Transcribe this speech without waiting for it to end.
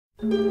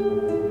You'd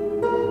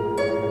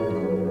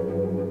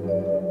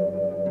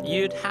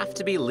have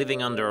to be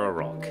living under a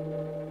rock,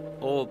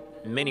 or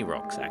many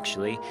rocks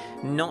actually,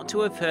 not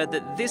to have heard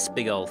that this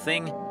big old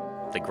thing,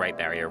 the Great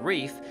Barrier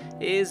Reef,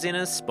 is in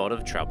a spot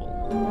of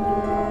trouble.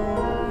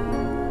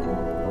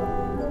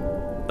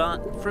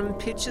 But from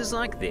pictures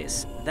like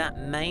this, that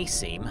may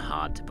seem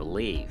hard to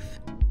believe.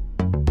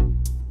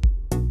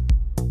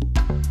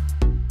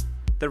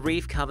 The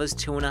reef covers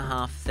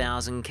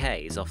 2,500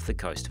 k's off the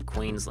coast of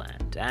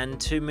Queensland,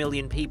 and 2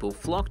 million people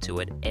flock to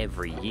it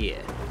every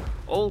year,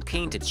 all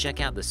keen to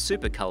check out the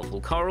super colourful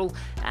coral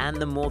and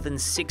the more than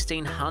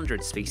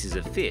 1,600 species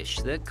of fish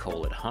that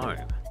call it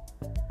home.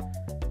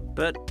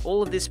 But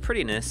all of this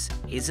prettiness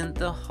isn't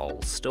the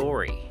whole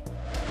story.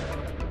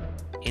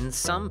 In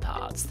some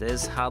parts,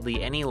 there's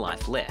hardly any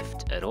life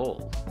left at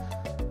all.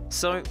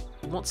 So,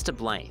 what's to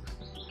blame?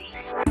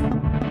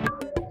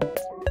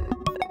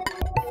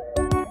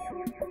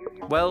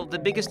 Well, the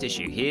biggest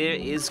issue here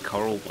is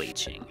coral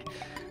bleaching.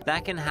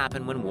 That can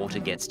happen when water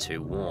gets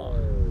too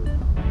warm.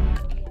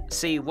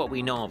 See, what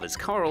we know of as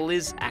coral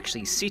is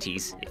actually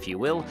cities, if you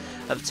will,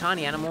 of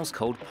tiny animals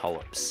called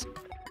polyps.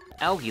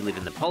 Algae live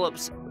in the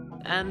polyps,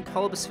 and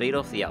polyps feed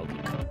off the algae.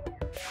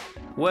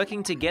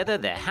 Working together,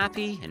 they're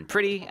happy and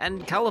pretty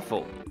and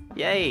colourful.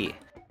 Yay!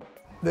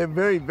 The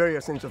very, very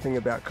essential thing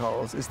about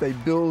corals is they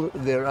build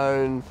their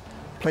own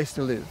place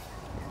to live.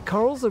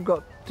 Corals have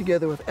got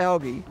together with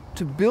algae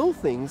to build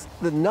things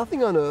that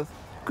nothing on Earth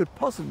could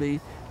possibly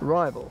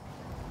rival.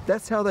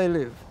 That's how they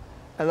live.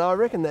 And I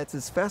reckon that's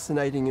as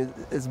fascinating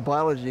as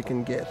biology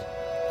can get.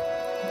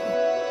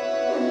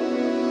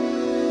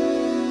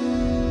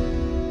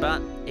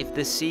 But if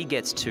the sea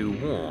gets too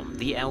warm,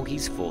 the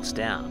algae's forced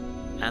out,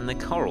 and the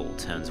coral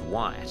turns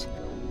white.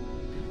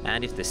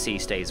 And if the sea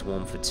stays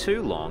warm for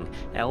too long,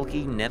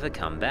 algae never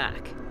come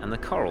back, and the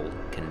coral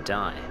can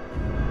die.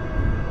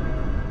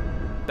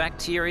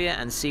 Bacteria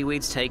and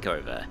seaweeds take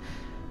over.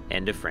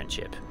 End of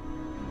friendship.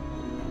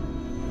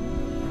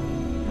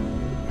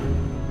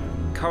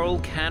 Coral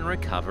can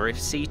recover if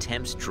sea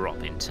temps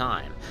drop in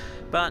time,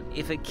 but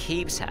if it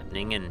keeps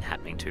happening and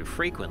happening too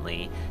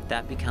frequently,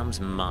 that becomes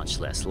much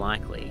less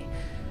likely.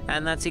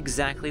 And that's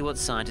exactly what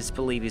scientists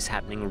believe is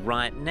happening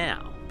right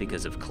now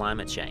because of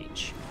climate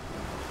change.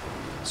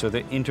 So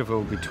the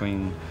interval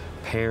between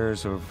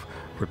pairs of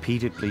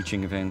repeated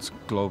bleaching events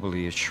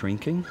globally is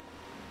shrinking.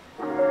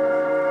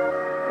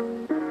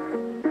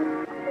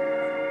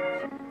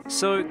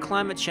 So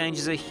climate change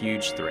is a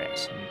huge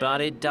threat, but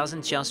it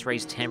doesn't just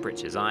raise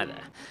temperatures either.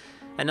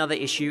 Another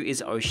issue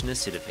is ocean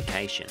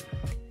acidification.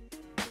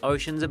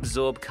 Oceans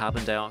absorb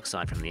carbon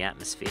dioxide from the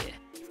atmosphere.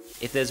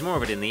 If there's more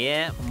of it in the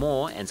air,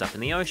 more ends up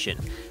in the ocean,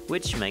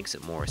 which makes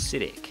it more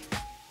acidic.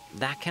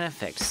 That can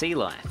affect sea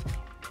life,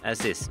 as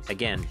this,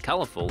 again,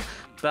 colourful,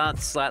 but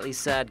slightly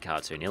sad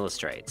cartoon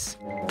illustrates.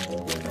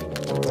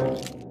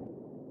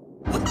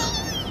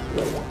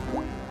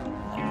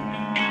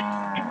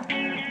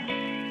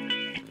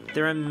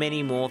 There are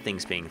many more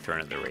things being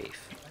thrown at the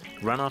reef.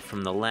 Runoff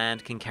from the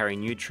land can carry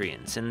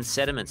nutrients and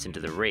sediments into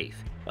the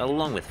reef,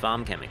 along with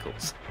farm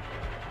chemicals.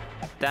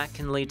 That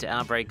can lead to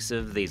outbreaks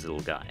of these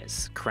little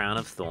guys, crown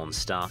of thorns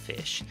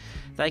starfish.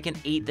 They can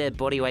eat their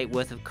body weight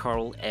worth of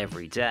coral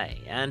every day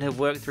and have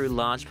worked through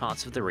large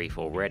parts of the reef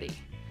already.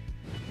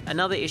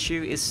 Another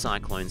issue is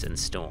cyclones and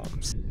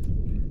storms.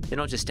 They're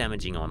not just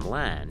damaging on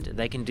land,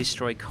 they can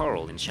destroy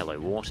coral in shallow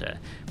water,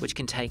 which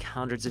can take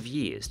hundreds of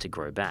years to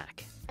grow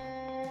back.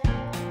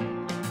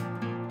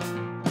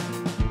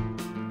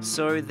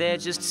 So they're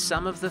just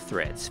some of the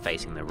threats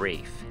facing the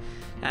reef,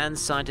 and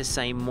scientists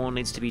say more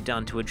needs to be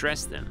done to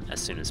address them as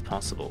soon as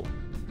possible,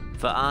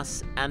 for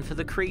us and for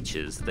the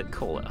creatures that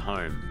call it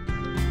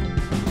home.